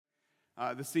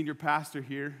The senior pastor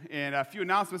here. And a few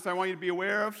announcements I want you to be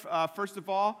aware of. First of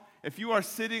all, if you are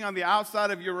sitting on the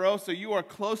outside of your row, so you are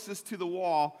closest to the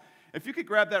wall, if you could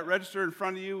grab that register in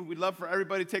front of you, we'd love for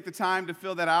everybody to take the time to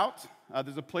fill that out.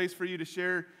 There's a place for you to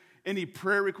share any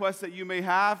prayer requests that you may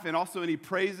have and also any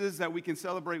praises that we can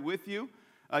celebrate with you.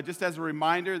 Just as a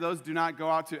reminder, those do not go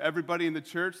out to everybody in the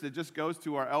church. That just goes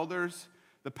to our elders,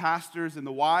 the pastors, and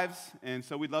the wives. And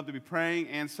so we'd love to be praying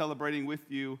and celebrating with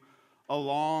you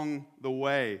along the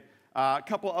way. A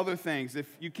couple other things. If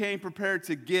you came prepared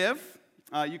to give,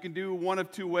 you can do one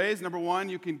of two ways. Number one,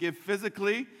 you can give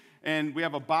physically, and we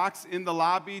have a box in the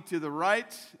lobby to the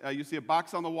right. You see a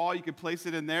box on the wall. You can place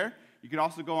it in there. You can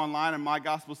also go online on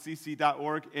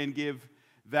mygospelcc.org and give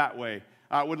that way.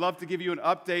 Would love to give you an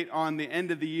update on the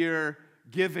end of the year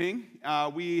giving.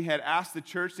 We had asked the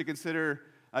church to consider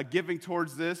giving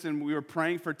towards this, and we were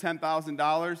praying for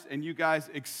 $10,000, and you guys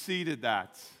exceeded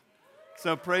that.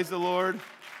 So praise the Lord.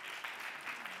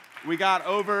 We got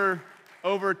over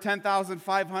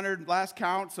 10,500 last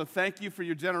count, so thank you for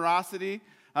your generosity.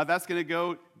 That's not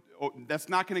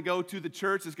going to go to the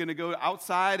church. It's going to go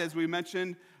outside, as we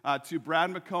mentioned, to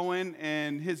Brad McCohen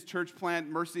and his church plant,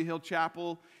 Mercy Hill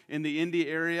Chapel in the Indy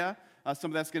area.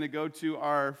 Some of that's going to go to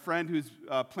our friend who's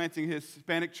planting his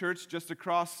Hispanic church just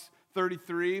across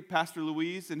 33, Pastor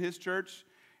Luis and his church.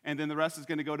 And then the rest is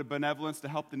going to go to benevolence to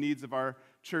help the needs of our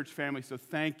church family. So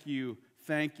thank you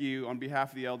on behalf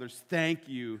of the elders. Thank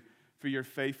you for your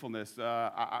faithfulness.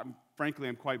 Frankly,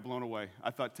 I'm quite blown away.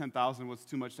 I thought 10,000 was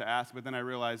too much to ask, but then I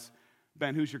realized,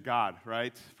 Ben, who's your God,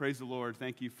 right? Praise the Lord.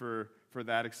 Thank you for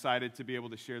that. Excited to be able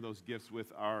to share those gifts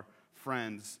with our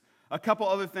friends. A couple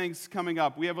other things coming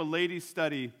up. We have a ladies'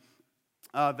 study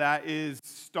that is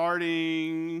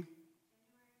starting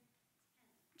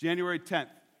January 10th.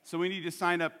 So we need to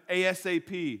sign up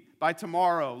ASAP by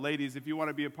tomorrow, ladies, if you want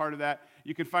to be a part of that.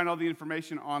 You can find all the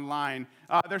information online.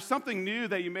 There's something new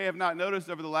that you may have not noticed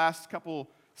over the last couple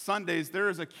Sundays. There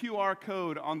is a QR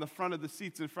code on the front of the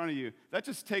seats in front of you. That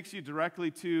just takes you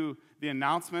directly to the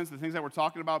announcements, the things that we're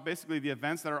talking about, basically the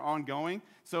events that are ongoing.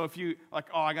 So if you,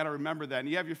 I got to remember that, and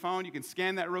you have your phone, you can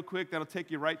scan that real quick. That'll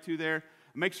take you right to there.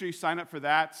 Make sure you sign up for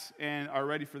that and are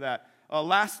ready for that.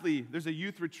 Lastly, there's a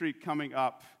youth retreat coming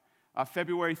up.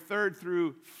 February 3rd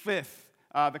through 5th.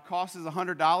 The cost is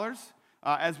 $100.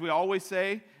 As we always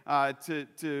say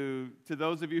to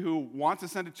those of you who want to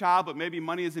send a child, but maybe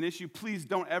money is an issue, please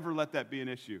don't ever let that be an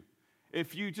issue.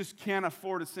 If you just can't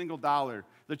afford a single dollar,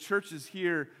 the church is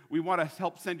here. We want to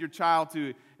help send your child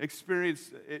to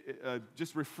experience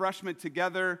just refreshment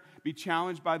together, be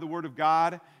challenged by the Word of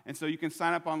God. And so you can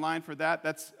sign up online for that.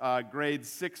 That's grades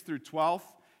 6th through 12th.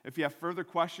 If you have further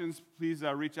questions, please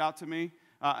reach out to me.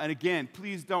 And again,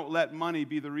 please don't let money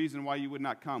be the reason why you would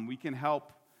not come. We can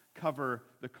help cover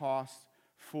the cost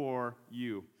for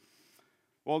you.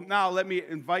 Well, now let me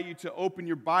invite you to open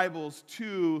your Bibles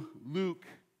to Luke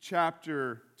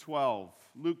chapter 12.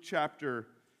 Luke chapter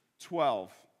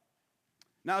 12.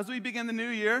 Now, as we begin the new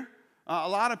year, a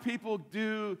lot of people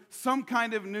do some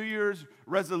kind of New Year's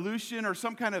resolution or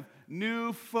some kind of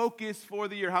new focus for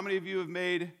the year. How many of you have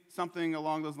made something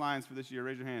along those lines for this year?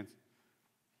 Raise your hands.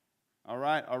 All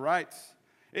right.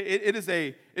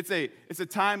 It's a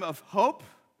time of hope.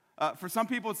 For some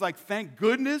people, it's like, thank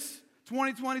goodness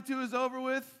 2022 is over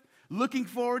with. Looking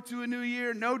forward to a new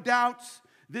year. No doubts,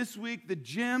 this week the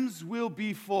gyms will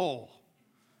be full.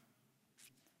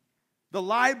 The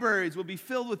libraries will be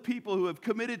filled with people who have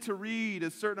committed to read a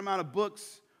certain amount of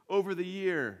books over the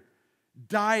year.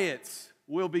 Diets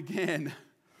will begin.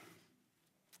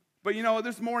 But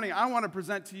this morning, I want to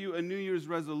present to you a New Year's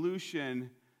resolution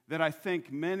that I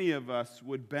think many of us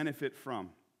would benefit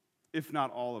from, if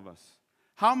not all of us.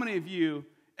 How many of you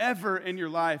ever in your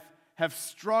life have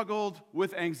struggled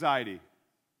with anxiety?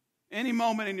 Any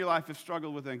moment in your life have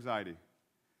struggled with anxiety?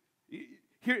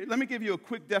 Here, let me give you a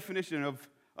quick definition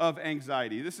of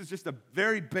anxiety. This is just a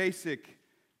very basic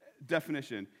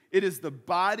definition. It is the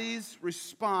body's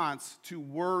response to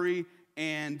worry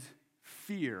and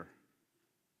fear.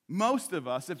 Most of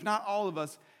us, if not all of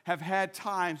us, have had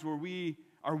times where we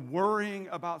are worrying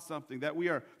about something, that we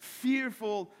are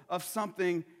fearful of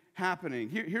something happening.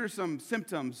 Here are some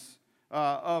symptoms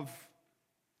of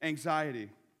anxiety,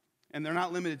 and they're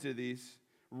not limited to these.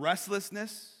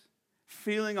 Restlessness,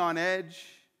 feeling on edge,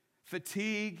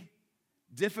 fatigue,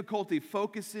 difficulty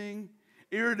focusing,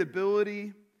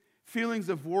 irritability, feelings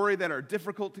of worry that are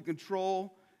difficult to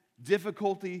control,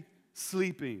 difficulty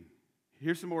sleeping.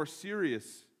 Here's some more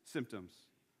serious symptoms.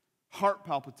 Heart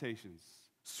palpitations,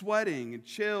 sweating and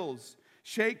chills,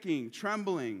 shaking,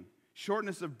 trembling,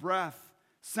 shortness of breath,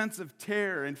 sense of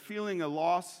terror, and feeling a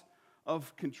loss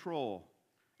of control.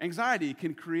 Anxiety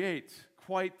can create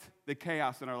quite the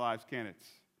chaos in our lives, can't it?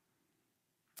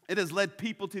 It has led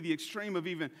people to the extreme of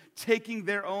even taking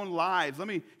their own lives. Let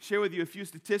me share with you a few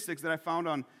statistics that I found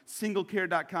on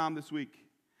singlecare.com this week.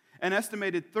 An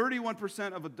estimated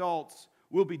 31% of adults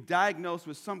will be diagnosed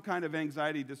with some kind of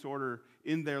anxiety disorder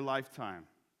in their lifetime.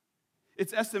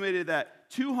 It's estimated that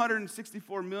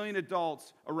 264 million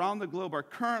adults around the globe are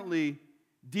currently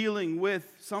dealing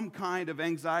with some kind of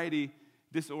anxiety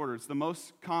disorder. It's the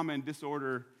most common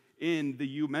disorder in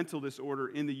the mental disorder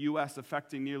in the U.S.,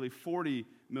 affecting nearly 40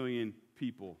 million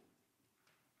people.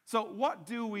 So what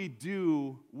do we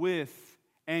do with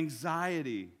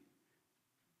anxiety?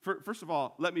 First of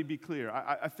all, let me be clear.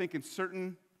 I think in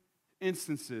certain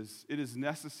instances, it is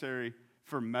necessary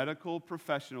for medical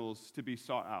professionals to be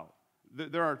sought out.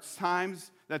 There are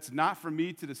times that's not for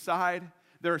me to decide.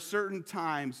 There are certain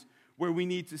times where we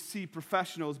need to see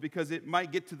professionals because it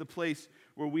might get to the place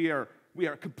where we are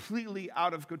completely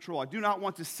out of control. I do not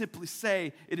want to simply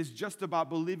say it is just about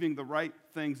believing the right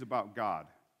things about God.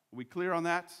 Are we clear on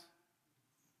that?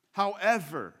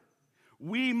 However,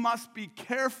 we must be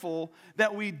careful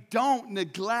that we don't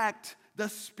neglect the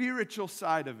spiritual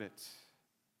side of it.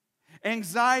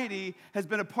 Anxiety has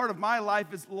been a part of my life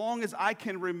as long as I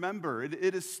can remember.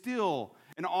 It is still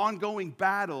an ongoing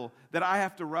battle that I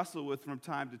have to wrestle with from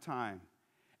time to time.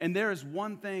 And there is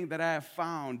one thing that I have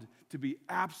found to be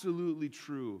absolutely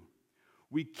true.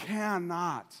 We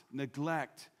cannot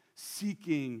neglect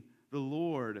seeking the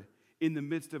Lord in the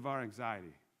midst of our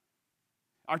anxiety.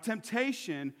 Our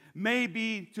temptation may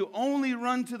be to only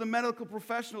run to the medical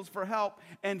professionals for help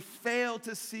and fail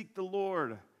to seek the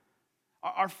Lord.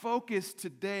 Our focus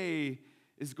today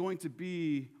is going to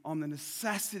be on the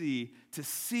necessity to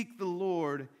seek the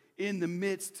Lord in the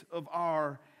midst of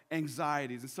our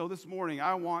anxieties. And so this morning,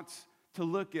 I want to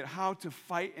look at how to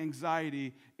fight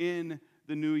anxiety in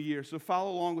the new year. So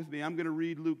follow along with me. I'm going to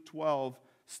read Luke 12,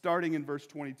 starting in verse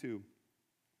 22.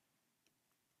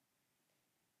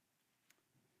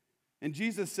 And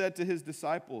Jesus said to his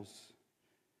disciples,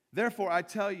 "Therefore I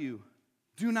tell you,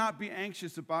 do not be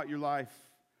anxious about your life,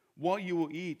 what you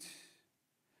will eat,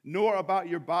 nor about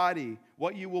your body,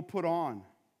 what you will put on.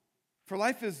 For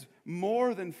life is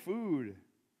more than food,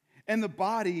 and the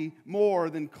body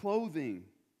more than clothing.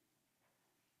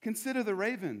 Consider the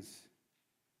ravens.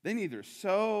 They neither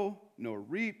sow nor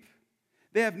reap.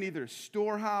 They have neither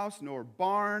storehouse nor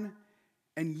barn,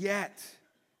 and yet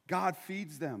God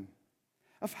feeds them.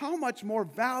 Of how much more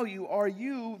value are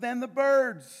you than the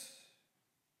birds?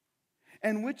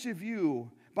 And which of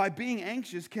you, by being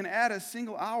anxious, can add a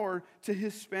single hour to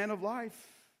his span of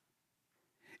life?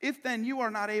 If then you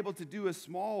are not able to do as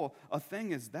small a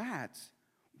thing as that,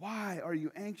 why are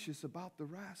you anxious about the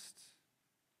rest?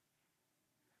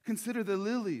 Consider the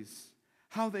lilies,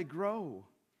 how they grow.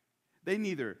 They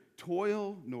neither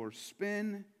toil nor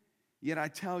spin, yet I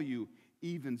tell you,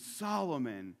 even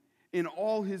Solomon in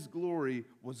all his glory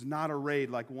was not arrayed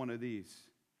like one of these.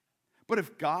 But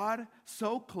if God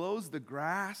so clothes the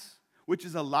grass, which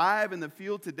is alive in the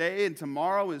field today and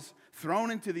tomorrow is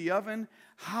thrown into the oven,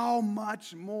 how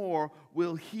much more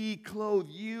will he clothe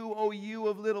you, O you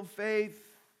of little faith?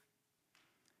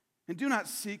 And do not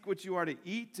seek what you are to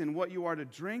eat and what you are to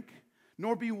drink,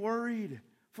 nor be worried,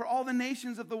 for all the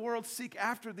nations of the world seek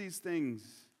after these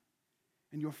things,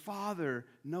 and your Father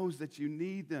knows that you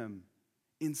need them.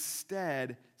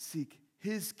 Instead, seek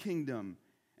his kingdom,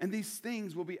 and these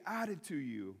things will be added to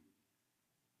you.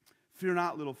 Fear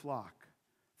not, little flock,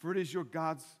 for it is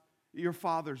your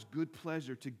Father's good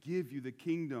pleasure to give you the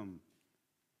kingdom.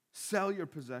 Sell your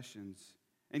possessions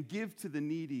and give to the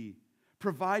needy.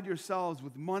 Provide yourselves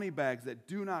with money bags that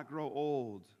do not grow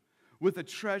old, with a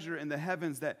treasure in the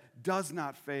heavens that does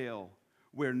not fail,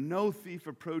 where no thief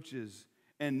approaches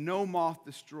and no moth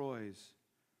destroys.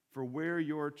 For where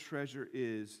your treasure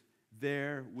is,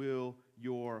 there will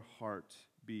your heart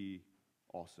be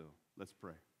also." Let's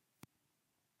pray.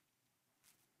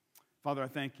 Father, I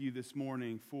thank you this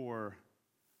morning for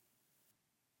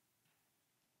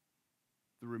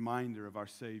the reminder of our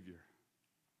Savior,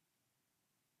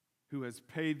 who has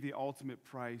paid the ultimate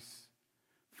price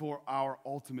for our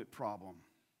ultimate problem,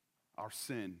 our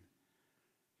sin.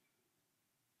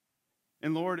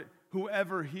 And Lord,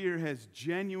 whoever here has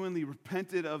genuinely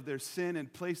repented of their sin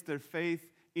and placed their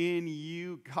faith in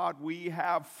you, God, we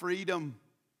have freedom.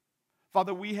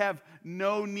 Father, we have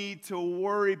no need to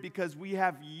worry because we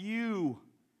have you.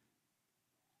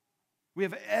 We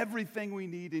have everything we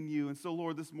need in you. And so,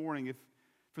 Lord, this morning, if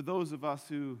for those of us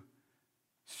who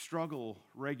struggle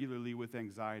regularly with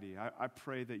anxiety, I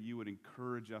pray that you would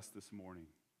encourage us this morning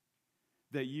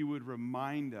that you would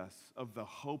remind us of the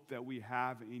hope that we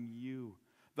have in you,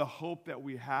 the hope that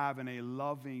we have in a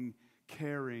loving,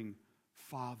 caring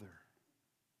Father.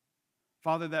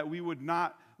 Father, that we would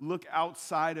not look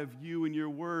outside of you and your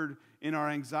word in our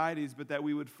anxieties, but that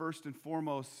we would first and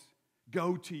foremost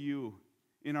go to you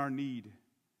in our need.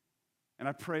 And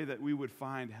I pray that we would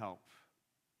find help,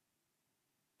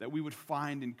 that we would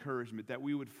find encouragement, that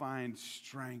we would find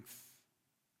strength.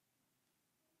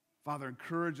 Father,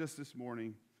 encourage us this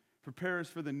morning. Prepare us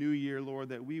for the new year, Lord,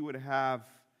 that we would have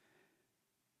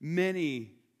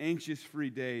many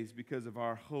anxious-free days because of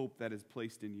our hope that is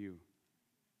placed in you.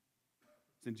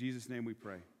 It's in Jesus' name we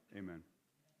pray. Amen.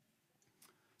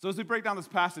 So as we break down this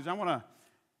passage, I want to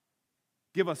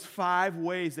give us 5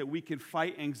 ways that we can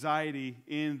fight anxiety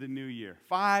in the new year.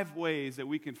 5 ways that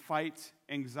we can fight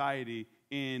anxiety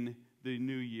in the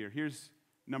new year. Here's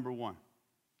number 1.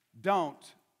 Don't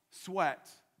sweat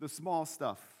the small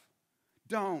stuff.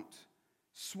 Don't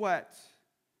sweat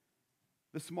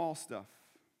the small stuff.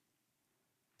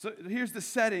 So here's the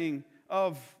setting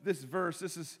of this verse.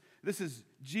 This is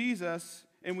Jesus,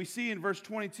 and we see in verse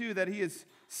 22 that he is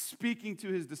speaking to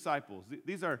his disciples.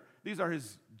 These are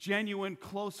his genuine,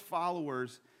 close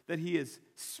followers that he is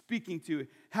speaking to,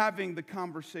 having the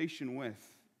conversation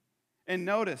with. And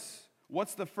notice,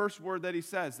 what's the first word that he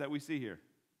says that we see here?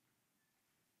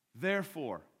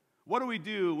 Therefore. What do we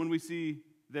do when we see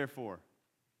therefore?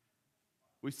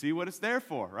 We see what it's there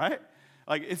for, right?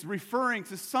 Like it's referring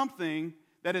to something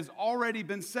that has already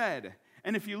been said.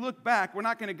 And if you look back, we're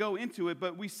not going to go into it,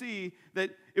 but we see that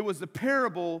it was the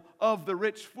parable of the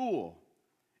rich fool.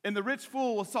 And the rich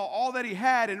fool saw all that he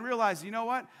had and realized, you know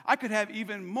what? I could have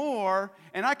even more,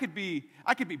 and I could be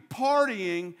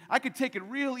partying. I could take it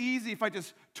real easy if I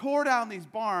just tore down these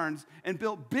barns and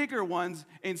built bigger ones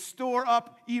and store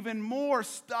up even more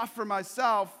stuff for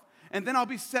myself. And then I'll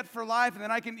be set for life, and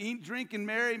then I can eat, drink, and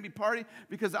marry and be party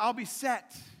because I'll be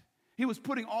set. He was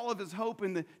putting all of his hope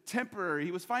in the temporary.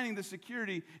 He was finding the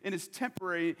security in his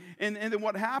temporary. And then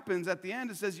what happens at the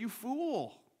end, it says, you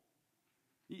fool.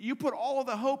 You put all of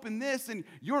the hope in this, and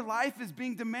your life is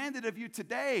being demanded of you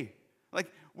today.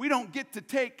 Like, we don't get to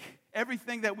take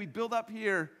everything that we build up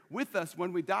here with us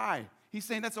when we die. He's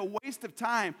saying that's a waste of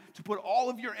time to put all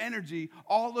of your energy,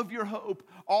 all of your hope,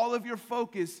 all of your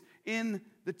focus in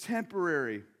the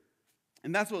temporary.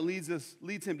 And that's what leads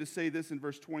him to say this in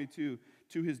verse 22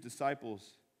 to his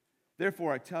disciples.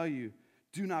 Therefore, I tell you,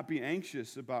 do not be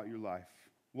anxious about your life,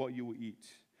 what you will eat,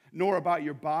 nor about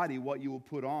your body, what you will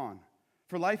put on.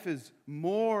 For life is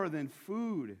more than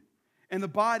food, and the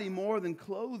body more than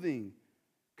clothing.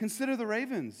 Consider the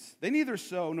ravens. They neither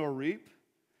sow nor reap.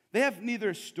 They have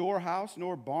neither storehouse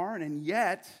nor barn, and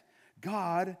yet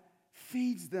God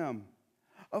feeds them.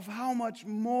 Of how much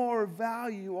more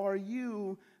value are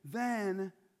you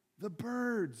than the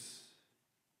birds?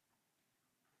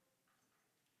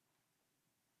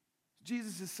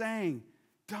 Jesus is saying,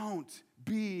 don't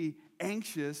be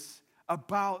anxious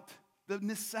about the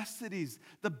necessities,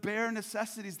 the bare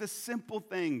necessities, the simple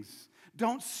things.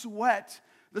 Don't sweat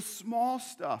the small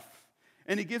stuff.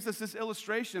 And he gives us this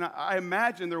illustration. I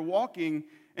imagine they're walking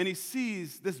and he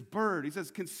sees this bird. He says,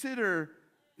 consider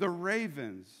the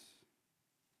ravens.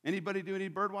 Anybody do any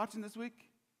bird watching this week?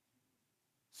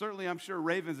 Certainly, I'm sure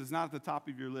ravens is not at the top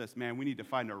of your list. Man, we need to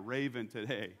find a raven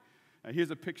today.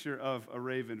 Here's a picture of a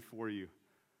raven for you.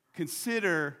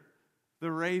 Consider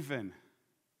the raven.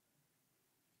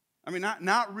 I mean,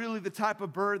 not really the type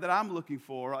of bird that I'm looking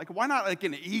for. Like, why not like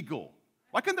an eagle?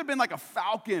 Why couldn't there have been like a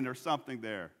falcon or something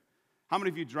there? How many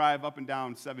of you drive up and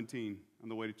down 17 on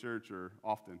the way to church or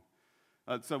often?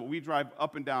 So we drive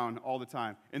up and down all the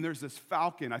time. And there's this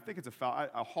falcon, I think it's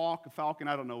a hawk, a falcon,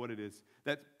 I don't know what it is,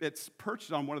 that's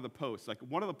perched on one of the posts, like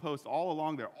one of the posts all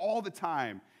along there all the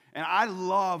time. And I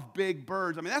love big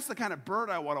birds. I mean, that's the kind of bird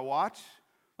I want to watch.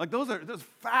 Like those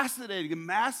fascinating,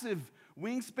 massive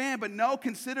wingspan, but no,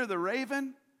 consider the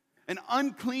raven, an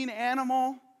unclean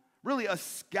animal, really a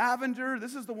scavenger.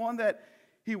 This is the one that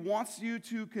he wants you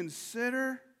to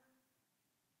consider.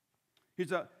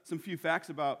 Here's some few facts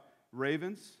about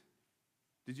ravens.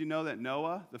 Did you know that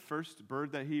Noah, the first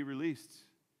bird that he released,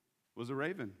 was a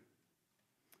raven?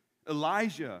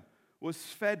 Elijah was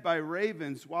fed by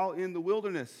ravens while in the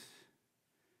wilderness.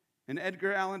 And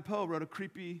Edgar Allan Poe wrote a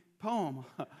creepy poem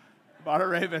about a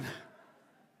raven.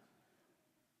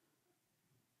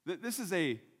 This is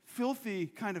a filthy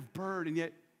kind of bird, and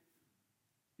yet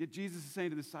Jesus is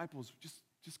saying to the disciples,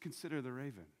 just consider the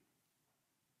raven.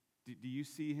 Do you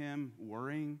see him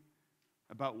worrying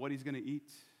about what he's going to eat?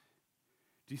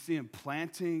 Do you see him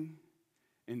planting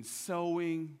and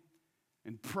sowing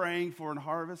and praying for a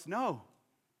harvest? No.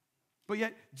 But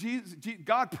yet,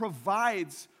 God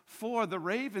provides for the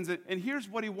ravens. And here's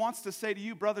what he wants to say to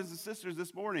you, brothers and sisters,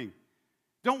 this morning.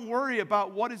 Don't worry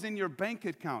about what is in your bank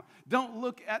account. Don't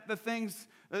look at the things,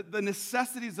 the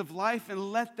necessities of life,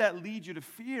 and let that lead you to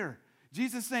fear.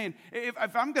 Jesus is saying,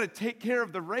 if I'm going to take care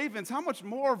of the ravens, how much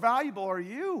more valuable are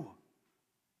you?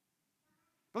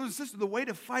 Brothers and sisters, the way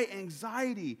to fight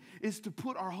anxiety is to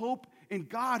put our hope in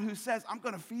God, who says, I'm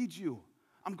going to feed you.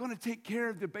 I'm going to take care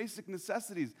of the basic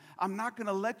necessities. I'm not going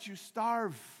to let you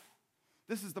starve.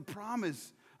 This is the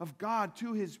promise of God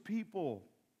to his people.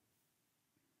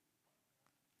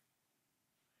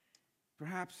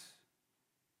 Perhaps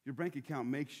your bank account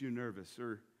makes you nervous,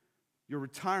 or your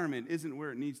retirement isn't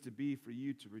where it needs to be for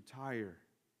you to retire.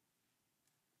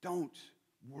 Don't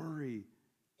worry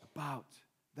about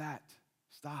that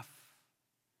stuff.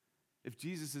 If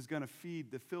Jesus is going to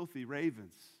feed the filthy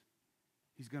ravens,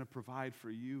 he's going to provide for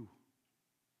you.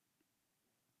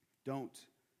 Don't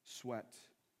sweat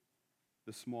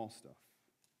the small stuff.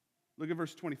 Look at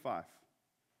verse 25.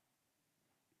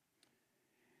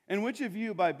 And which of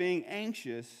you, by being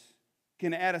anxious,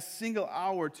 can add a single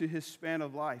hour to his span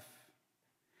of life?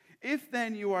 If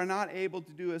then you are not able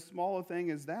to do as small a thing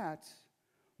as that,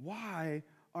 why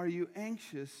are you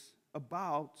anxious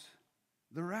about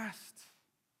the rest?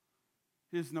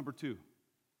 Here's number 2.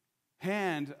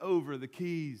 Hand over the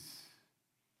keys.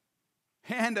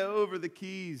 Hand over the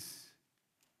keys.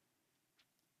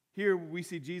 Here we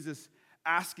see Jesus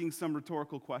asking some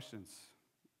rhetorical questions.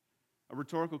 A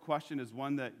rhetorical question is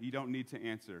one that you don't need to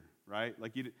answer, right?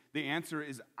 The answer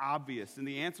is obvious, and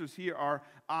the answers here are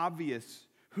obvious.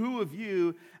 Who of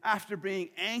you, after being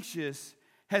anxious,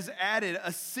 has added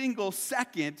a single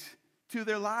second to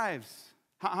their lives?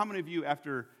 How many of you,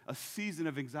 after a season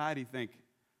of anxiety, think,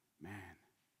 man,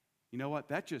 you know what?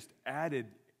 That just added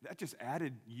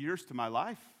years to my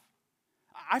life.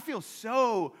 I feel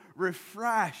so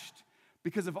refreshed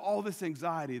because of all this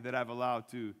anxiety that I've allowed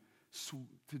to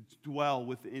dwell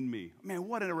within me. Man,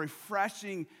 what a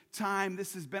refreshing time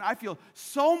this has been. I feel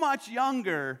so much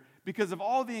younger because of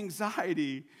all the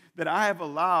anxiety that I have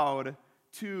allowed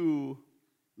to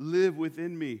live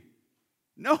within me.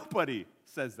 Nobody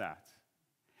says that.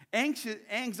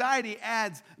 Anxiety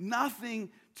adds nothing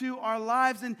to our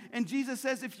lives. And Jesus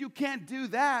says, if you can't do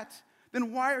that,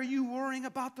 then why are you worrying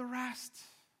about the rest?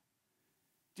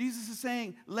 Jesus is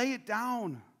saying, lay it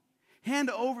down. Hand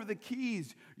over the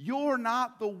keys. You're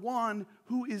not the one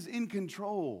who is in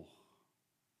control.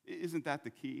 Isn't that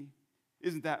the key?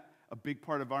 Isn't that a big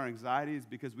part of our anxiety, is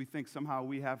because we think somehow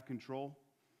we have control?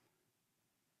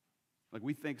 Like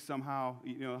we think somehow,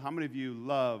 how many of you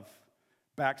love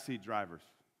backseat drivers?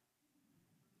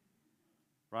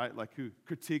 Right? Like who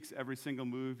critiques every single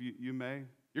move you make?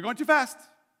 You're going too fast.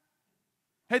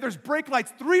 Hey, there's brake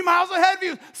lights 3 miles ahead of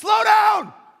you. Slow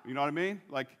down. You know what I mean?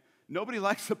 Like nobody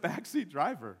likes a backseat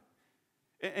driver.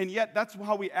 And yet that's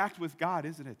how we act with God,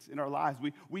 isn't it, in our lives?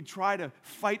 We try to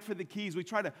fight for the keys. We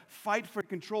try to fight for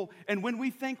control. And when we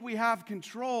think we have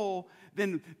control,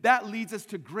 then that leads us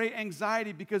to great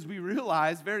anxiety because we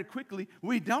realize very quickly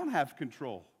we don't have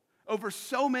control over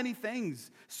so many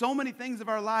things of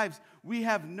our lives we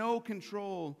have no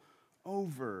control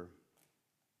over.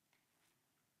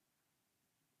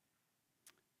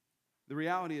 The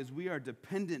reality is we are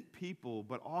dependent people,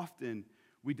 but often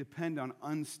we depend on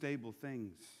unstable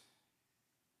things.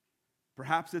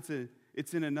 Perhaps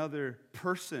it's in another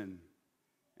person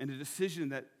and a decision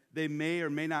that they may or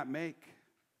may not make.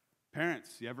 Parents,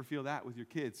 you ever feel that with your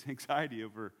kids? Anxiety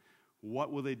over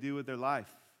what will they do with their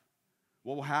life?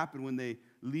 What will happen when they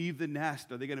leave the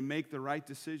nest? Are they going to make the right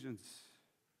decisions?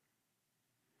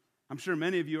 I'm sure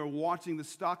many of you are watching the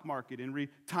stock market and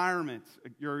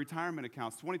your retirement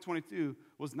accounts. 2022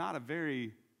 was not a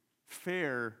very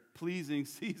fair, pleasing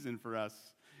season for us,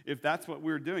 if that's what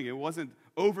we were doing. It wasn't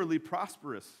overly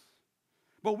prosperous.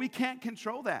 But we can't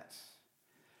control that.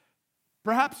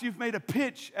 Perhaps you've made a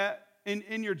pitch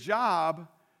in your job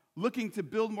looking to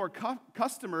build more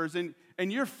customers, and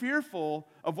you're fearful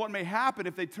of what may happen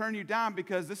if they turn you down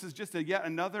because this is just yet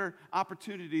another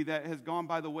opportunity that has gone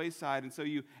by the wayside, and so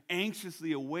you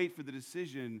anxiously await for the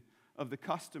decision of the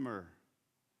customer.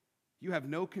 You have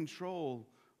no control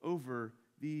over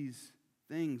these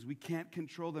things. We can't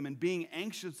control them, and being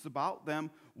anxious about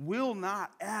them will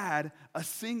not add a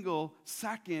single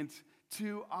second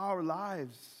to our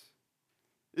lives.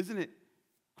 Isn't it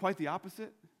quite the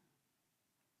opposite?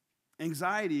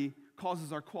 Anxiety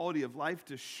causes our quality of life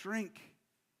to shrink.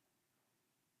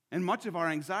 And much of our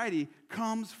anxiety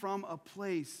comes from a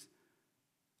place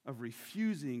of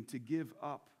refusing to give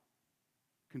up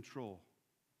control.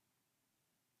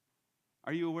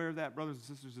 Are you aware of that, brothers and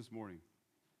sisters, this morning?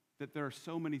 That there are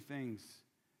so many things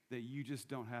that you just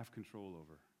don't have control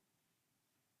over.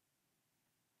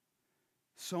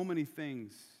 So many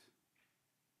things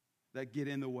that get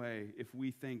in the way if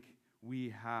we think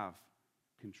we have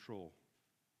control.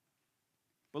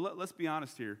 But let's be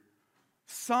honest here.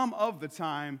 Some of the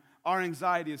time, our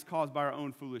anxiety is caused by our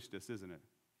own foolishness, isn't it?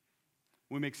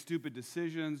 We make stupid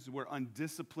decisions. We're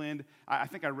undisciplined. I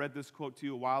think I read this quote to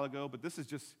you a while ago, but this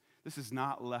has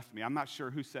not left me. I'm not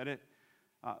sure who said it,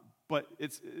 but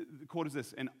the quote is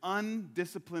this: an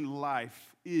undisciplined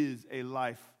life is a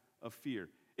life of fear.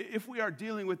 If we are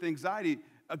dealing with anxiety,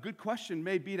 a good question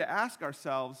may be to ask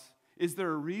ourselves, is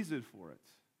there a reason for it?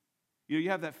 You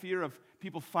have that fear of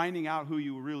people finding out who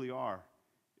you really are.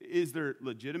 Is there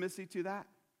legitimacy to that?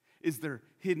 Is there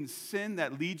hidden sin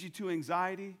that leads you to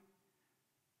anxiety?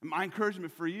 My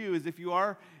encouragement for you is if you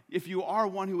are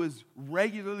one who is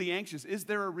regularly anxious, is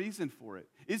there a reason for it?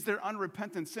 Is there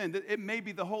unrepentant sin? It may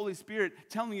be the Holy Spirit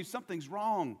telling you something's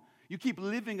wrong. You keep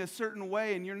living a certain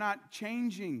way and you're not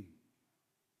changing.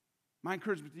 My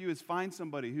encouragement to you is find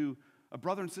somebody a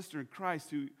brother and sister in Christ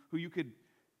who you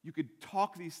could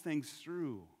talk these things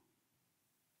through.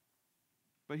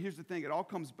 But here's the thing, it all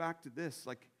comes back to this,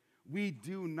 we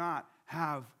do not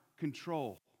have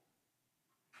control.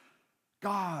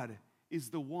 God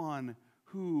is the one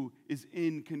who is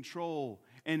in control.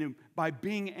 And by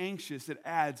being anxious, it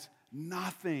adds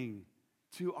nothing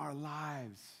to our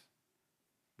lives.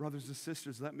 Brothers and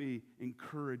sisters, let me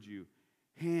encourage you.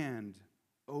 Hand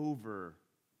over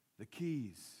the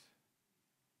keys.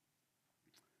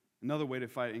 Another way to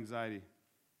fight anxiety.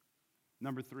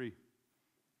 Number 3,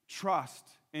 trust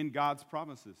in God's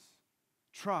promises.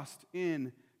 Trust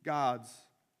in God's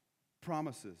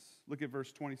promises. Look at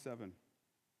verse 27.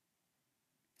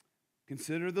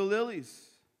 Consider the lilies,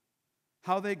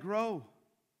 how they grow.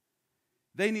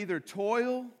 They neither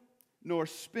toil nor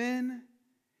spin,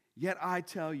 yet I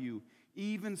tell you,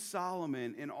 even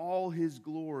Solomon in all his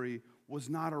glory was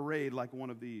not arrayed like one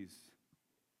of these.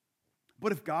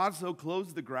 But if God so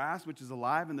clothes the grass, which is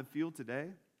alive in the field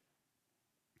today,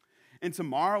 and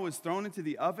tomorrow is thrown into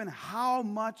the oven, how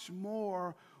much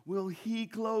more will he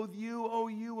clothe you, O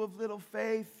you of little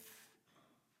faith?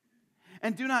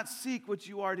 And do not seek what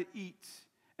you are to eat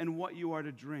and what you are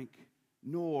to drink,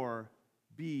 nor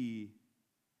be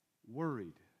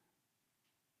worried.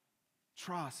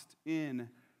 Trust in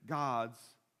God's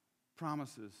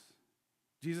promises.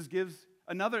 Jesus gives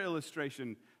another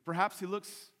illustration. Perhaps he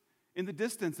looks in the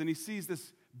distance and he sees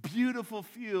this beautiful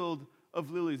field of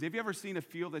lilies. Have you ever seen a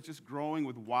field that's just growing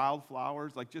with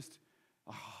wildflowers?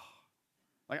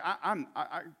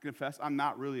 I confess, I'm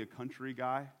not really a country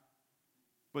guy.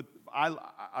 But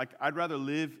I'd rather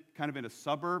live kind of in a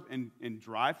suburb and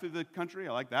drive through the country.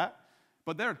 I like that.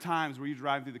 But there are times where you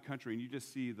drive through the country and you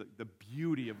just see the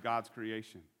beauty of God's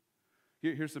creation.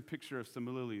 Here's a picture of some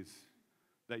lilies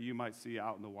that you might see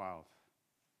out in the wild.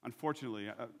 Unfortunately,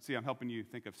 I'm helping you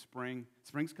think of spring.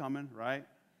 Spring's coming, right?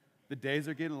 The days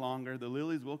are getting longer. The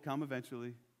lilies will come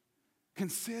eventually.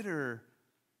 Consider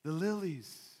the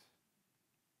lilies.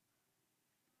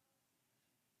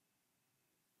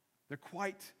 They're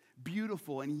quite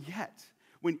beautiful, and yet,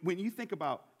 when you think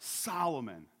about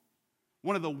Solomon,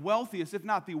 one of the wealthiest, if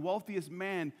not the wealthiest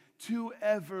man to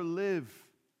ever live,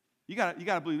 you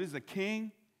gotta believe this is a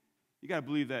king. You gotta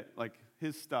believe that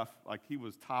his stuff, he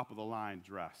was top of the line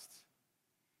dressed.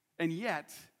 And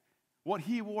yet, what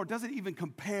he wore doesn't even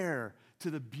compare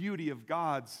to the beauty of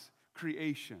God's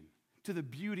creation, to the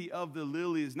beauty of the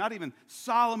lilies. Not even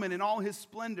Solomon in all his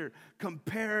splendor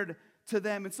compared to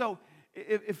them. And so,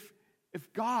 if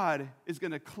God is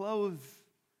going to clothe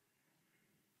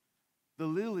the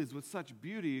lilies with such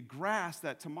beauty, grass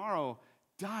that tomorrow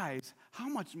dies, how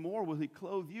much more will he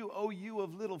clothe you, O you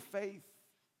of little faith?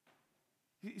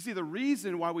 You see, the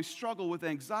reason why we struggle with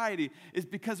anxiety is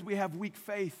because we have weak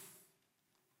faith.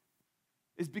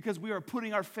 It's because we are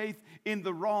putting our faith in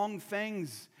the wrong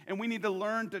things, and we need to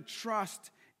learn to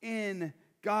trust in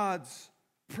God's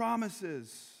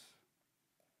promises.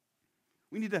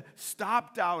 We need to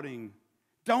stop doubting.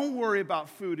 Don't worry about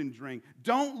food and drink.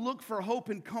 Don't look for hope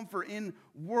and comfort in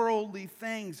worldly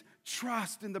things.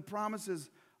 Trust in the promises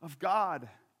of God.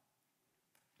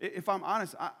 If I'm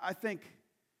honest, I think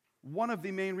one of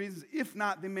the main reasons, if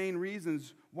not the main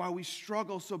reasons, why we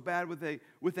struggle so bad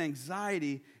with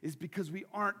anxiety is because we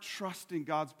aren't trusting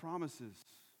God's promises.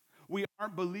 We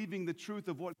aren't believing the truth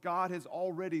of what God has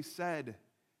already said.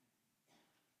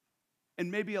 And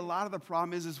maybe a lot of the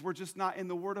problem is we're just not in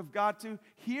the Word of God to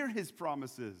hear His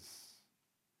promises.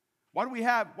 Why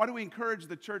do we encourage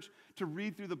the church to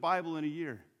read through the Bible in a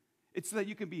year? It's so that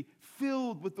you can be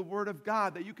filled with the Word of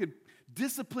God, that you could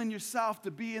discipline yourself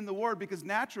to be in the Word, because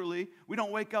naturally, we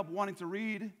don't wake up wanting to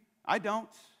read. I don't.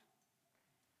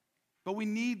 But we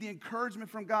need the encouragement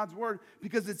from God's Word,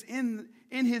 because it's in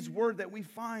His Word that we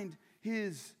find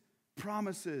His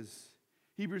promises.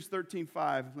 Hebrews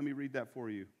 13:5, let me read that for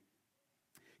you.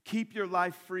 Keep your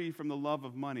life free from the love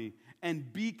of money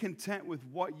and be content with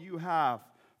what you have,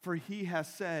 for He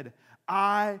has said,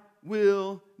 I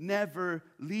will never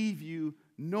leave you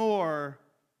nor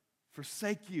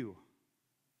forsake you.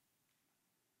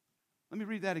 Let me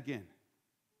read that again.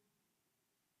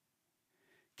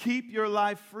 Keep your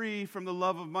life free from the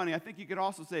love of money. I think you could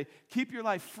also say, keep your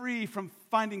life free from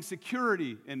finding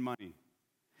security in money.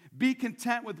 Be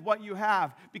content with what you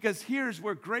have, because here's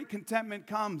where great contentment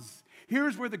comes.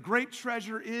 Here's where the great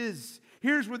treasure is.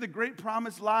 Here's where the great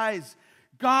promise lies.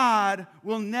 God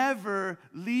will never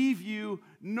leave you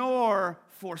nor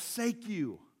forsake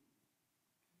you.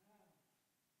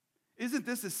 Isn't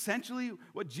this essentially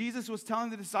what Jesus was telling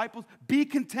the disciples? Be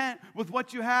content with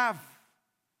what you have.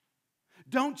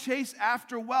 Don't chase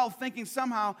after wealth thinking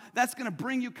somehow that's going to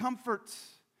bring you comfort.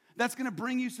 That's going to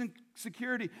bring you some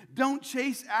security. Don't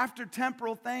chase after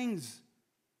temporal things.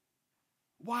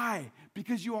 Why?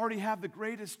 Because you already have the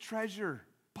greatest treasure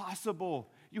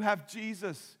possible. You have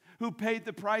Jesus, who paid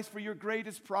the price for your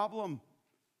greatest problem.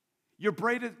 Your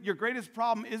greatest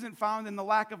problem isn't found in the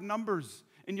lack of numbers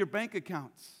in your bank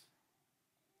accounts.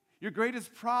 Your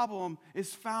greatest problem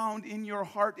is found in your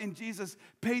heart in Jesus,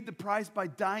 paid the price by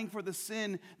dying for the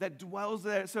sin that dwells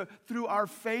there. So through our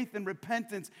faith and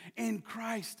repentance in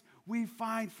Christ, we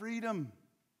find freedom.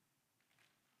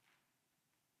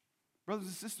 Brothers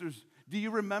and sisters, do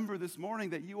you remember this morning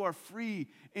that you are free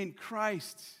in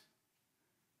Christ?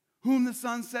 Whom the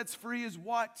Son sets free is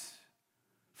what?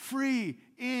 Free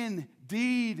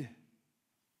indeed.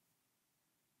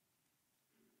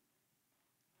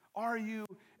 Are you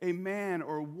a man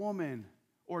or woman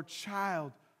or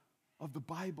child of the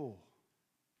Bible?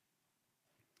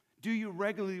 Do you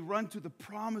regularly run to the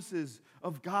promises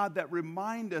of God that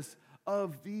remind us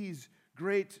of these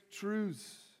great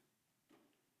truths?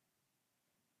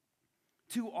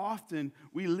 Too often,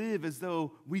 we live as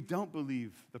though we don't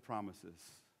believe the promises.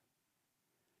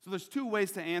 So there's two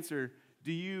ways to answer,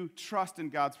 do you trust in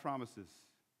God's promises?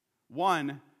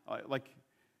 One,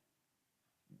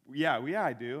 yeah,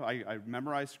 I do. I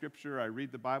memorize Scripture. I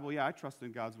read the Bible. Yeah, I trust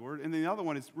in God's Word. And then the other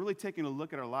one is really taking a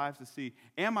look at our lives to see,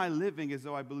 am I living as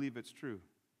though I believe it's true?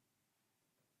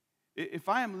 If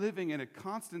I am living in a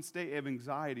constant state of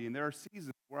anxiety, and there are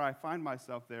seasons where I find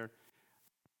myself there,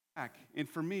 and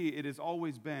for me, it has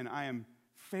always been, I am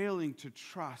failing to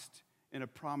trust in a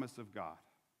promise of God.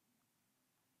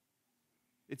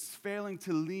 It's failing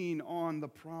to lean on the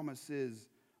promises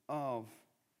of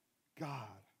God.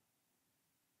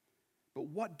 But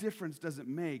what difference does it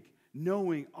make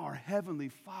knowing our Heavenly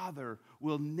Father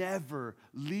will never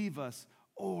leave us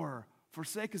or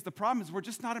forsake us? The problem is we're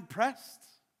just not impressed,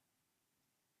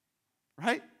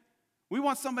 right? We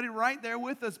want somebody right there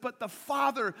with us, but the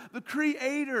Father, the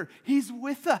Creator, He's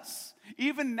with us,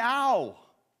 even now.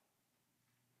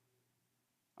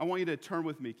 I want you to turn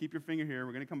with me. Keep your finger here.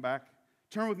 We're going to come back.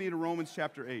 Turn with me to Romans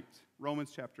chapter 8.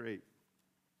 Romans chapter 8.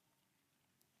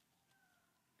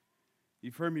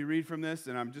 You've heard me read from this,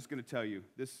 and I'm just going to tell you,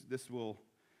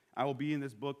 I will be in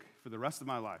this book for the rest of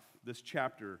my life. This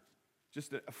chapter,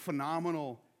 just a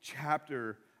phenomenal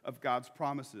chapter of God's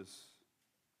promises.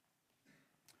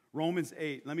 Romans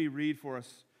 8, let me read for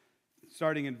us,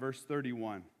 starting in verse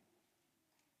 31.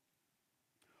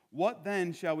 What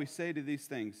then shall we say to these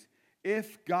things?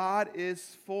 If God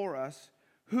is for us,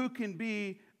 who can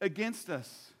be against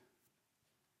us?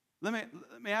 Let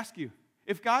me ask you.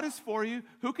 If God is for you,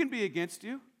 who can be against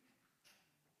you?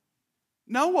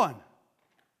 No one.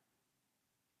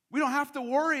 We don't have to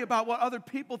worry about what other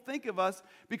people think of us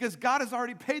because God has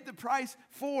already paid the price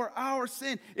for our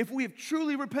sin. If we have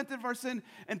truly repented of our sin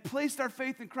and placed our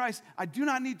faith in Christ, I do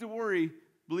not need to worry.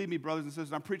 Believe me, brothers and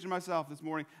sisters, I'm preaching myself this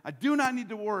morning. I do not need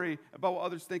to worry about what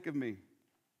others think of me.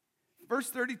 Verse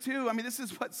 32, this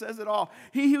is what says it all.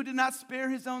 He who did not spare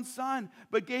his own son,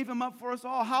 but gave him up for us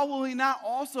all, how will he not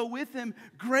also with him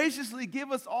graciously give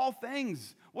us all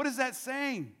things? What is that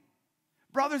saying?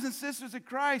 Brothers and sisters in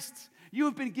Christ, you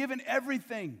have been given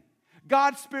everything.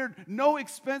 God spared no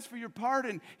expense for your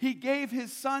pardon. He gave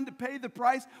His Son to pay the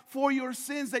price for your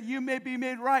sins that you may be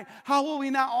made right. How will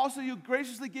He not also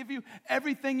graciously give you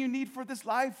everything you need for this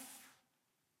life?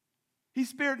 He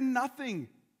spared nothing.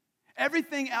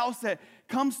 Everything else that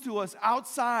comes to us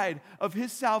outside of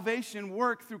His salvation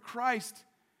work through Christ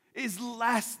is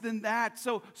less than that.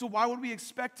 So why would we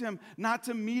expect him not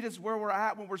to meet us where we're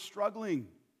at when we're struggling?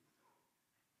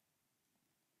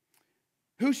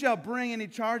 Who shall bring any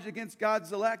charge against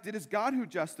God's elect? It is God who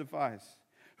justifies.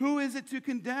 Who is it to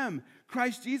condemn?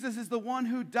 Christ Jesus is the one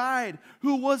who died,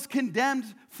 who was condemned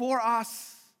for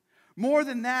us. More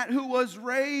than that, who was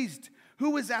raised,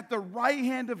 who is at the right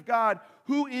hand of God,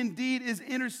 who indeed is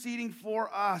interceding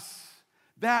for us.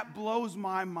 That blows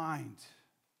my mind.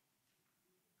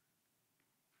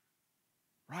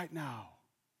 Right now,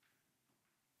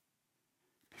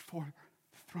 before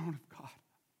the throne of God,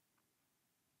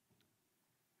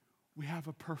 we have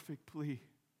a perfect plea.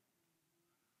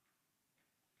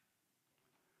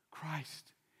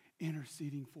 Christ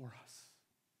interceding for us.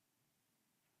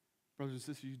 Brothers and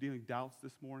sisters, you dealing doubts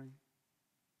this morning?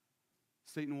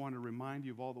 Satan wanted to remind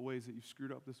you of all the ways that you've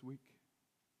screwed up this week.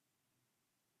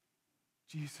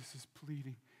 Jesus is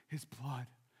pleading his blood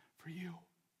for you.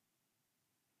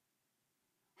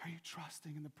 Are you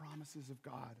trusting in the promises of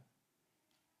God?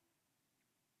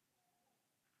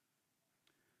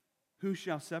 Who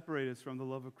shall separate us from the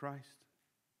love of Christ?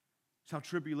 Shall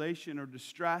tribulation or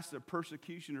distress or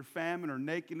persecution or famine or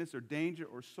nakedness or danger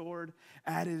or sword?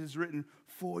 As it is written,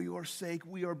 for your sake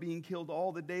we are being killed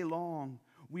all the day long.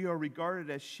 We are regarded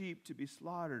as sheep to be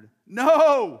slaughtered.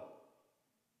 No!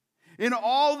 In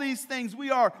all these things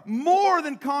we are more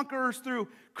than conquerors through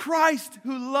Christ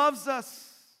who loves us.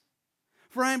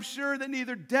 For I am sure that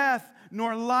neither death,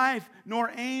 nor life,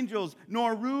 nor angels,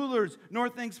 nor rulers, nor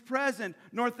things present,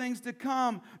 nor things to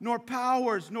come, nor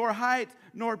powers, nor height,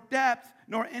 nor depth,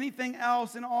 nor anything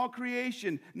else in all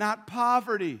creation, not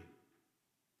poverty,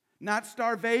 not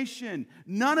starvation.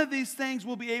 None of these things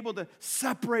will be able to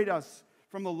separate us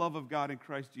from the love of God in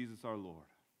Christ Jesus our Lord.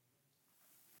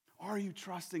 Are you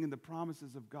trusting in the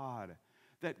promises of God,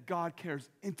 that God cares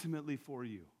intimately for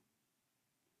you?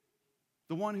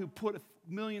 The one who put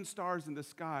 1,000,000 stars in the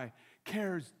sky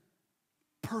cares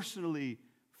personally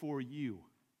for you.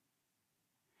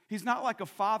 He's not like a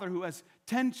father who has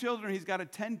 10 children he's got to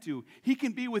tend to. He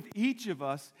can be with each of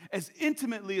us as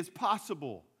intimately as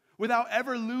possible without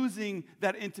ever losing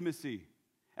that intimacy.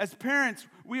 As parents,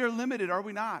 we are limited, are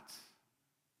we not?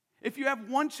 If you have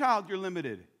one child, you're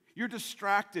limited. You're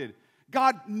distracted.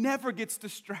 God never gets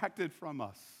distracted from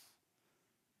us.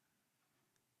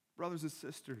 Brothers and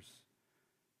sisters,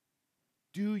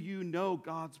 do you know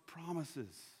God's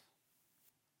promises?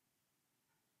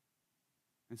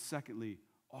 And secondly,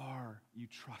 are you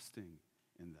trusting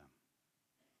in them?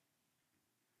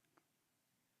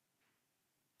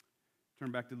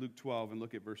 Turn back to Luke 12 and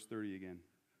look at verse 30 again.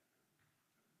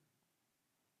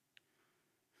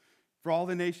 For all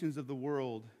the nations of the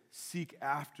world seek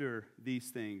after these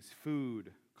things,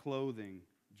 food, clothing,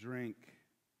 drink.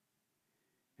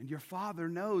 And your Father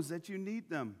knows that you need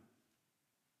them.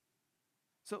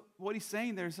 So what he's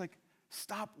saying there is like,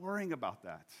 stop worrying about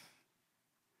that.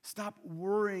 Stop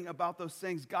worrying about those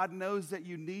things. God knows that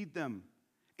you need them.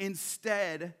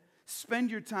 Instead, spend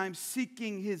your time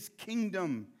seeking his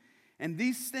kingdom. And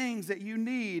these things that you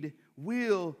need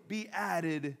will be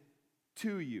added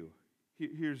to you.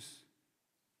 Here's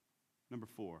number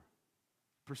 4.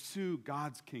 Pursue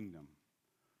God's kingdom.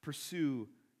 Pursue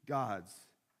God's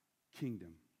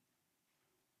kingdom.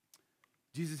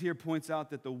 Jesus here points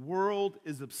out that the world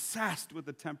is obsessed with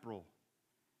the temporal.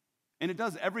 And it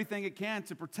does everything it can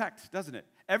to protect, doesn't it?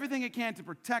 Everything it can to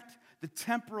protect the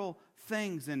temporal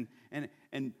things and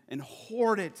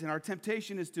hoard it. And our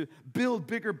temptation is to build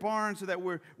bigger barns so that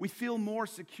we feel more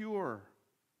secure.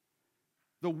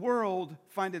 The world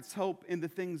finds its hope in the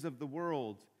things of the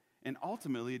world. And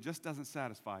ultimately, it just doesn't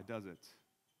satisfy, does it?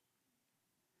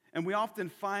 And we often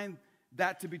find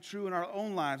that to be true in our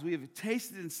own lives. We have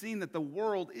tasted and seen that the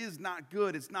world is not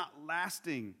good. It's not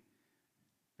lasting.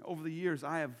 Over the years,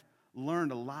 I have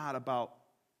learned a lot about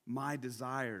my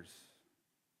desires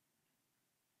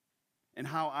and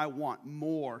how I want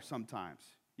more sometimes.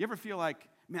 You ever feel like,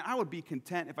 man, I would be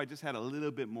content if I just had a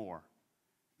little bit more?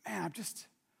 Man,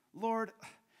 Lord,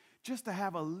 just to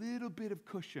have a little bit of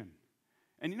cushion.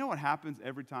 And you know what happens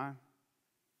every time?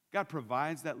 God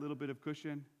provides that little bit of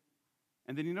cushion.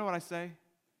 And then you know what I say?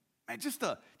 Man, just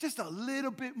a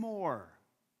little bit more.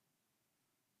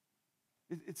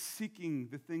 It's seeking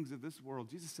the things of this world.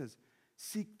 Jesus says,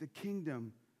 seek the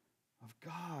kingdom of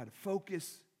God.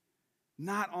 Focus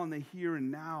not on the here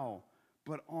and now,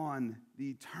 but on the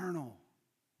eternal.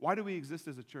 Why do we exist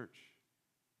as a church?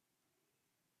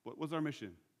 What was our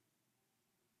mission?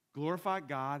 Glorify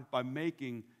God by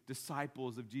making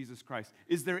disciples of Jesus Christ.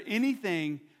 Is there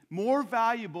anything more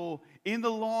valuable in the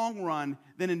long run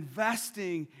than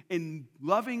investing in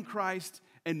loving Christ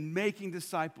and making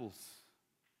disciples.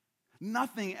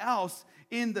 Nothing else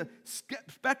in the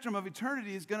spectrum of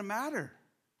eternity is going to matter.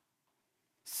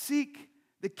 Seek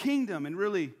the kingdom. And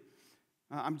really,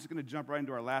 I'm just going to jump right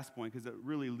into our last point because it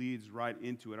really leads right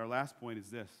into it. Our last point is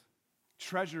this: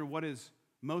 treasure what is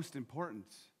most important.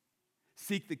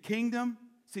 Seek the kingdom,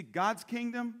 seek God's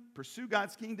kingdom, pursue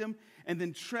God's kingdom, and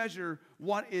then treasure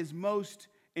what is most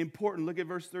important. Look at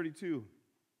verse 32.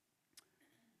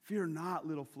 Fear not,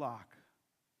 little flock,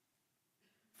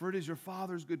 for it is your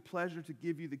Father's good pleasure to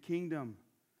give you the kingdom.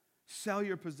 Sell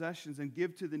your possessions and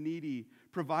give to the needy.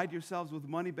 Provide yourselves with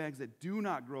money bags that do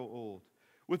not grow old,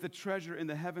 with a treasure in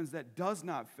the heavens that does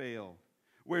not fail,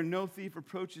 where no thief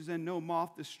approaches and no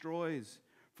moth destroys.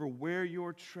 For where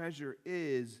your treasure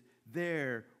is,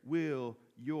 there will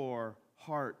your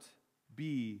heart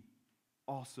be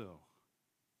also.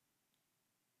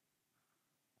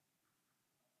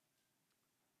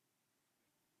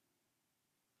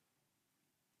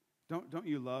 Don't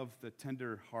you love the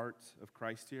tender heart of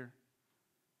Christ here?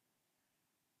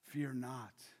 Fear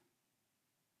not,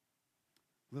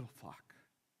 little flock.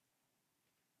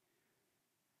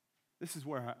 This is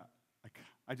where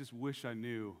I just wish I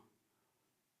knew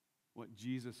what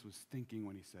Jesus was thinking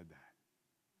when he said that.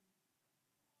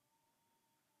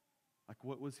 Like,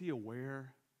 what was he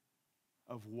aware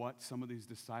of what some of these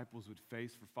disciples would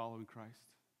face for following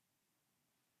Christ?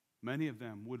 Many of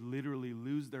them would literally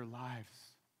lose their lives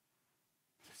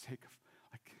for the sake of,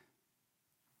 like,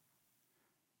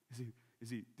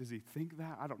 does he think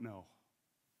that? I don't know.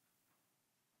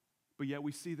 But yet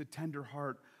we see the tender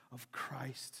heart of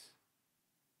Christ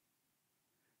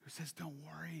who says, don't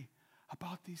worry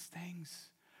about these things.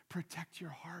 Protect your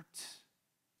heart.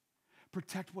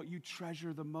 Protect what you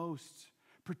treasure the most.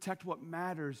 Protect what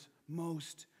matters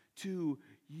most to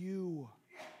you.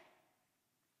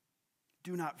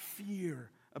 Do not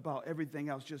fear about everything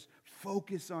else. Just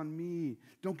focus on me.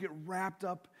 Don't get wrapped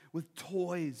up with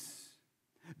toys.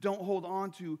 Don't hold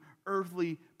on to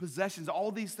earthly possessions.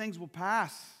 All these things will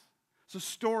pass. So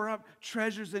store up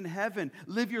treasures in heaven.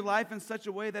 Live your life in such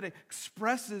a way that it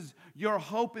expresses your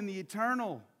hope in the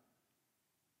eternal.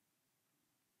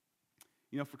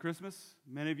 You know, for Christmas,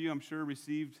 many of you, I'm sure,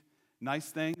 received nice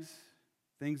things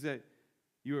that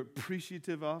you're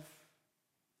appreciative of.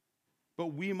 But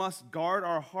we must guard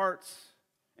our hearts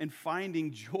in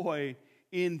finding joy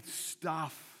in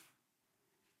stuff.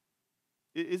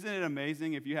 Isn't it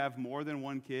amazing if you have more than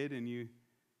one kid and you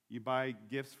buy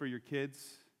gifts for your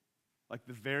kids, like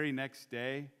the very next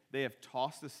day, they have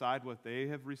tossed aside what they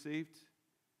have received,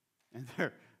 and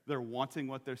they're wanting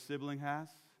what their sibling has,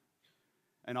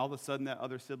 and all of a sudden that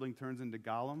other sibling turns into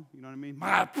Gollum, you know what I mean?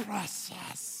 My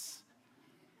precious,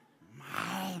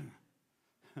 mine.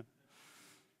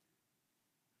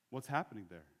 What's happening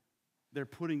there? They're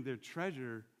putting their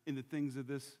treasure in the things of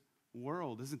this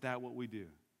world. Isn't that what we do?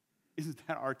 Isn't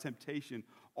that our temptation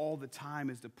all the time,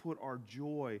 is to put our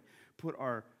joy, put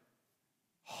our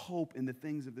hope in the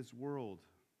things of this world?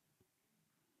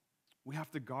 We have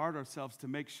to guard ourselves to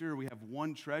make sure we have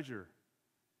one treasure.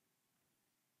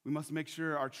 We must make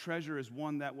sure our treasure is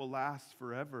one that will last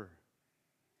forever.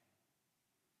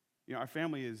 You know, our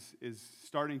family is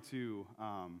starting to,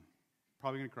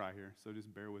 probably going to cry here, so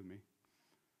just bear with me.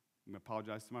 I'm going to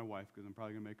apologize to my wife because I'm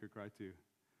probably going to make her cry too.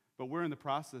 But we're in the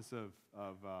process of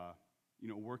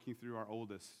working through our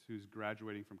oldest who's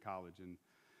graduating from college and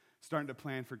starting to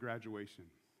plan for graduation.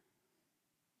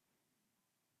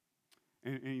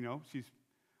 And she's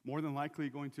more than likely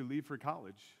going to leave for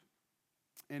college.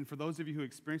 And for those of you who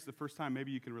experienced the first time,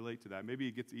 maybe you can relate to that. Maybe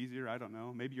it gets easier, I don't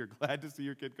know. Maybe you're glad to see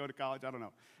your kid go to college, I don't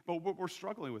know. But we're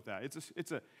struggling with that.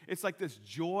 It's like this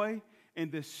joy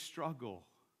and this struggle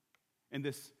and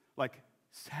this like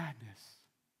sadness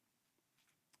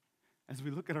as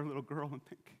we look at our little girl and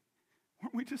think,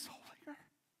 weren't we just holding her?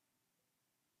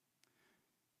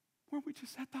 Weren't we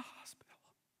just at the hospital?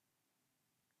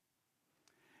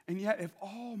 And yet, if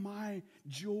all my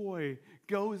joy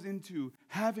goes into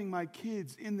having my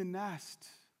kids in the nest,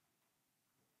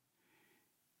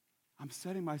 I'm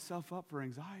setting myself up for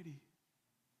anxiety.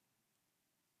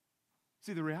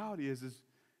 See, the reality is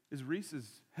Reese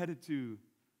is headed to,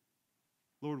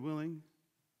 Lord willing,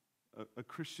 a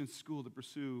Christian school to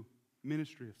pursue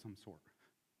ministry of some sort.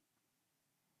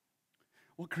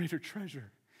 What greater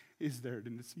treasure is there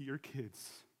than to see your kids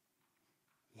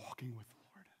walking with the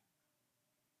Lord?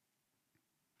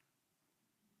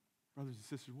 Brothers and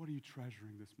sisters, what are you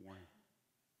treasuring this morning?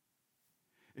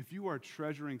 If you are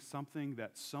treasuring something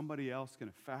that somebody else can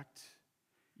affect,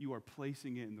 you are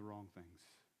placing it in the wrong things.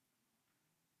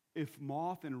 If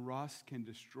moth and rust can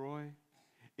destroy,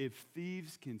 if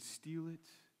thieves can steal it,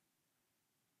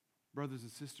 brothers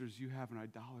and sisters, you have an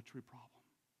idolatry problem.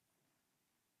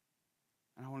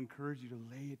 And I want to encourage you to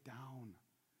lay it down.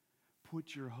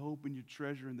 Put your hope and your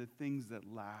treasure in the things that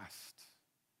last.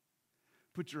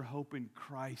 Put your hope in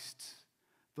Christ,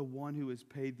 the one who has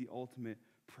paid the ultimate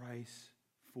price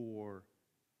for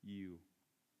you.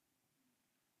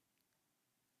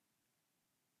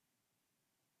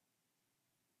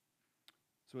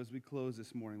 So as we close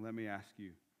this morning, let me ask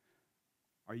you,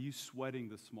 are you sweating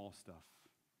the small stuff?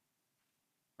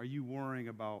 Are you worrying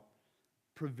about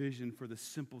provision for the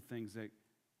simple things that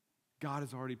God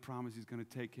has already promised He's going to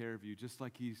take care of you, just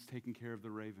like He's taking care of the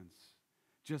ravens,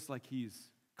 just like He's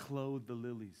clothed the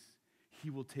lilies? He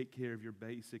will take care of your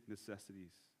basic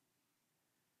necessities.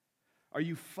 Are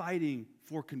you fighting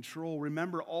for control?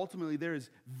 Remember, ultimately, there is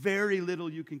very little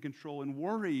you can control, and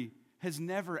worry has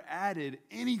never added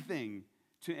anything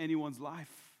to anyone's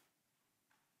life.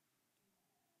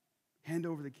 Hand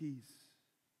over the keys.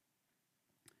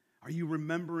 Are you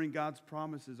remembering God's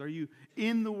promises? Are you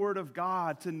in the Word of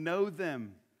God to know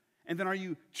them? And then are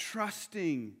you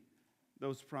trusting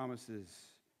those promises?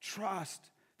 Trust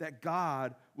that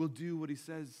God will do what He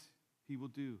says He will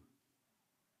do.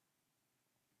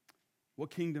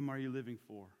 What kingdom are you living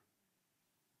for?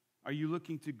 Are you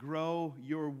looking to grow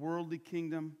your worldly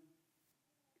kingdom?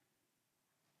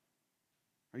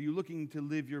 Are you looking to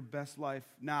live your best life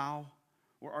now?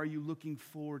 Or are you looking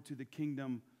forward to the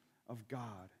kingdom of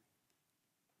God?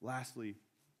 Lastly,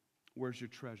 where's your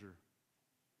treasure?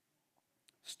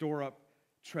 Store up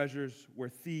treasures where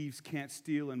thieves can't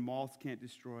steal and moths can't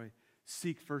destroy.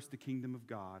 Seek first the kingdom of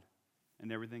God,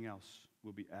 and everything else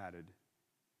will be added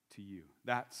to you.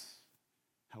 That's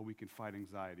how we can fight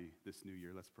anxiety this new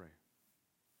year. Let's pray.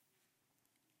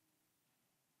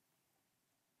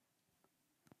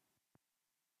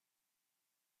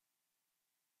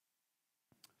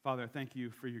 Father, I thank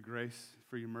you for your grace,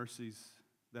 for your mercies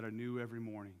that are new every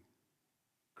morning.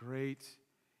 Great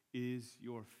is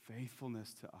your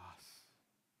faithfulness to us.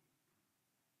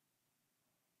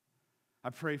 I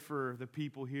pray for the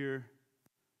people here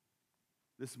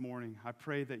this morning. I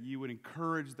pray that you would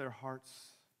encourage their hearts.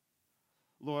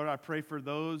 Lord, I pray for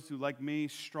those who, like me,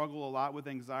 struggle a lot with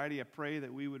anxiety. I pray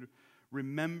that we would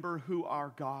remember who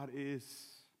our God is.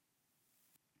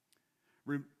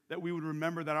 That we would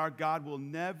remember that our God will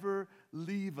never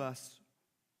leave us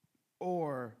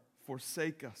or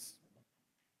forsake us.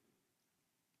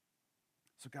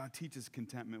 So God, teach us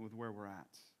contentment with where we're at.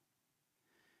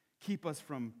 Keep us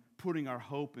from putting our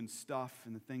hope in stuff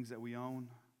and the things that we own.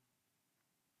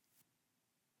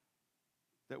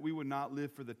 That we would not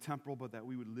live for the temporal, but that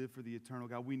we would live for the eternal.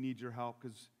 God, we need your help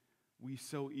because we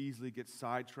so easily get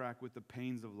sidetracked with the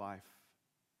pains of life.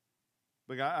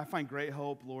 But God, I find great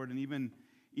hope, Lord, and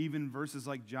even verses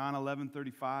like John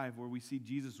 11:35, where we see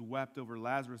Jesus wept over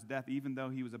Lazarus' death, even though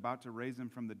he was about to raise him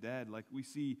from the dead. Like we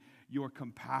see your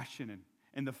compassion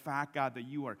and the fact, God, that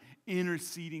you are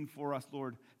interceding for us,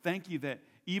 Lord. Thank you that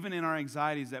even in our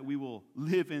anxieties that we will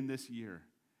live in this year,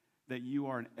 that you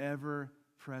are an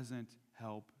ever-present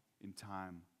help in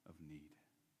time of need.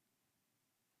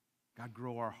 God,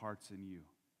 grow our hearts in you.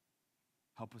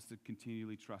 Help us to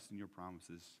continually trust in your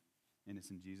promises. And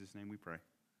it's in Jesus' name we pray.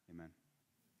 Amen.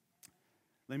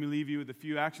 Let me leave you with a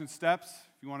few action steps.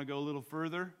 If you want to go a little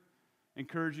further,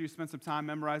 encourage you to spend some time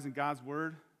memorizing God's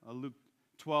word. Luke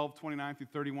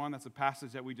 12:29-31, that's a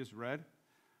passage that we just read.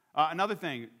 Another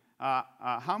thing,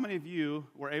 how many of you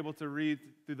were able to read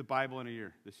through the Bible in a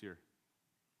year this year?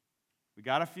 We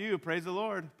got a few. Praise the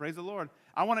Lord. Praise the Lord.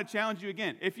 I want to challenge you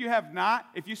again. If you have not,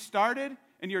 if you started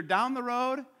and you're down the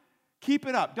road, keep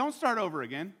it up. Don't start over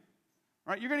again.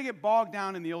 All right? You're going to get bogged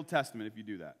down in the Old Testament if you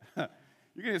do that.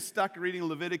 You're going to get stuck reading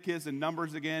Leviticus and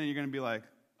Numbers again, and you're going to be like,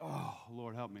 oh,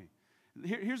 Lord, help me.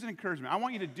 Here's an encouragement. I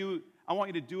want you to do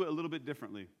it a little bit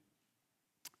differently.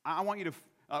 I want you to,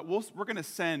 we're going to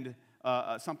send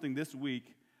something this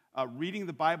week, reading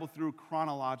the Bible through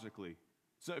chronologically.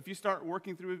 So if you start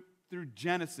working through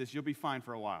Genesis, you'll be fine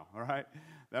for a while, all right?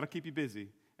 That'll keep you busy.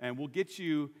 And we'll get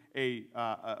you a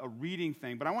reading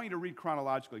thing, but I want you to read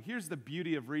chronologically. Here's the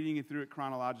beauty of reading it through it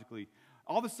chronologically.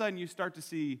 All of a sudden, you start to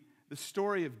see the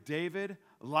story of David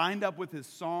lined up with his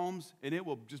Psalms, and it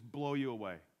will just blow you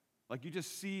away. Like you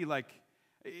just see,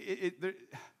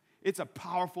 it's a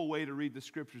powerful way to read the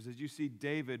scriptures as you see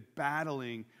David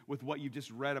battling with what you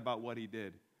just read about what he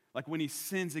did. Like when he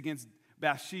sins against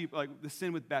Bathsheba, like the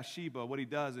sin with Bathsheba, what he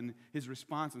does and his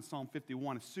response in Psalm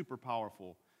 51 is super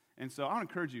powerful. And so I want to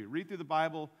encourage you, read through the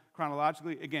Bible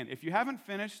chronologically. Again, if you haven't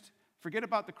finished, forget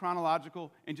about the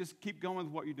chronological and just keep going with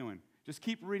what you're doing. Just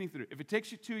keep reading through it. If it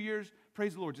takes you 2 years,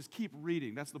 praise the Lord, just keep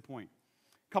reading. That's the point.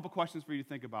 A couple questions for you to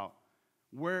think about.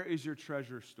 Where is your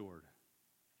treasure stored?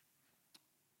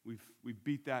 We've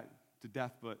beat that to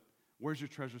death, but where's your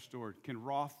treasure stored? Can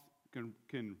rust,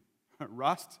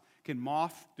 can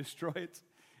moth destroy it?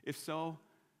 If so,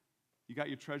 you got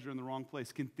your treasure in the wrong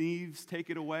place. Can thieves take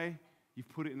it away? You've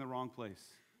put it in the wrong place.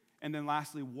 And then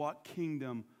lastly, what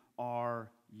kingdom are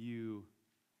you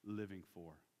living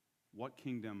for? What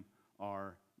kingdom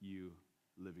are you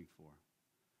living for?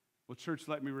 Well, church,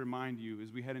 let me remind you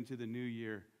as we head into the new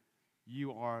year,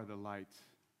 you are the light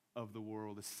of the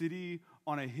world. A city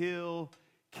on a hill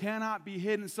cannot be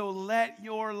hidden, so let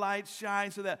your light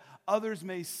shine so that others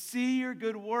may see your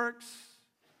good works,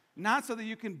 not so that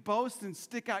you can boast and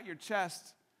stick out your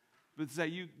chest, but so that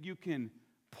you can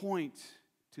point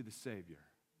to the Savior,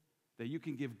 that you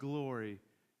can give glory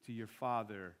to your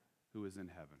Father who is in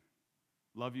heaven.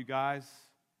 Love you guys.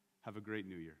 Have a great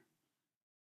new year.